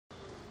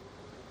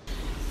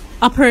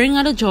Appearing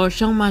at the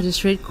Georgetown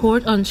Magistrate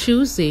Court on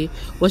Tuesday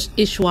was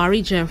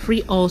Ishwari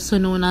Jeffrey, also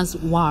known as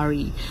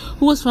Wari,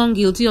 who was found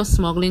guilty of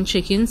smuggling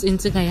chickens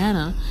into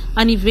Guyana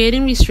and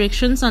evading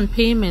restrictions on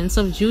payments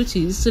of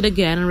duties to the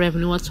Guyana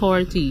Revenue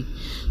Authority.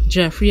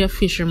 Jeffrey, a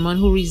fisherman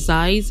who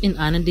resides in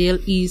Annandale,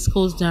 East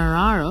Coast,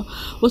 Narara,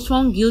 was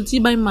found guilty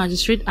by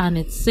Magistrate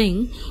Annette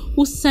Singh,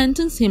 who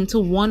sentenced him to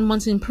 1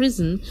 month in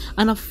prison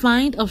and a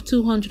fine of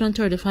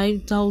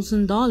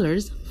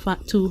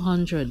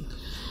 $235,000.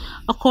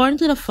 According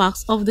to the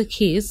facts of the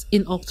case,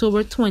 in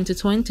October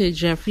 2020,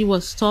 Jeffrey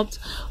was stopped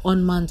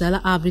on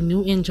Mandela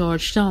Avenue in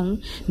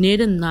Georgetown near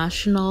the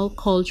National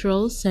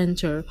Cultural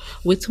Center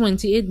with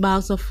 28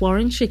 bags of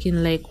foreign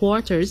chicken leg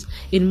quarters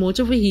in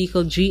motor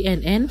vehicle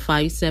GNN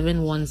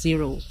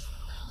 5710.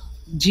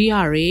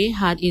 GRA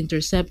had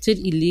intercepted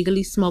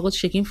illegally smuggled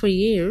chicken for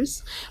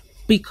years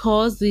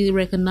because they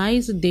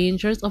recognize the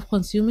dangers of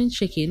consuming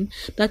chicken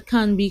that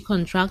can be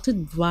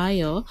contracted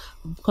via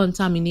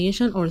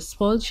contamination, or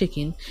spoiled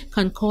chicken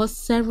can cause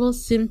several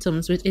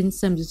symptoms within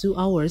 72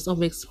 hours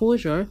of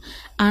exposure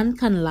and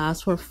can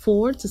last for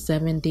 4 to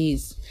 7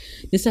 days,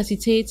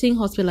 necessitating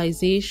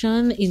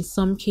hospitalization in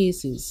some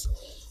cases.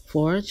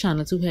 For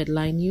Channel 2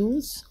 Headline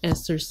News,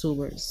 Esther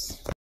Sobers.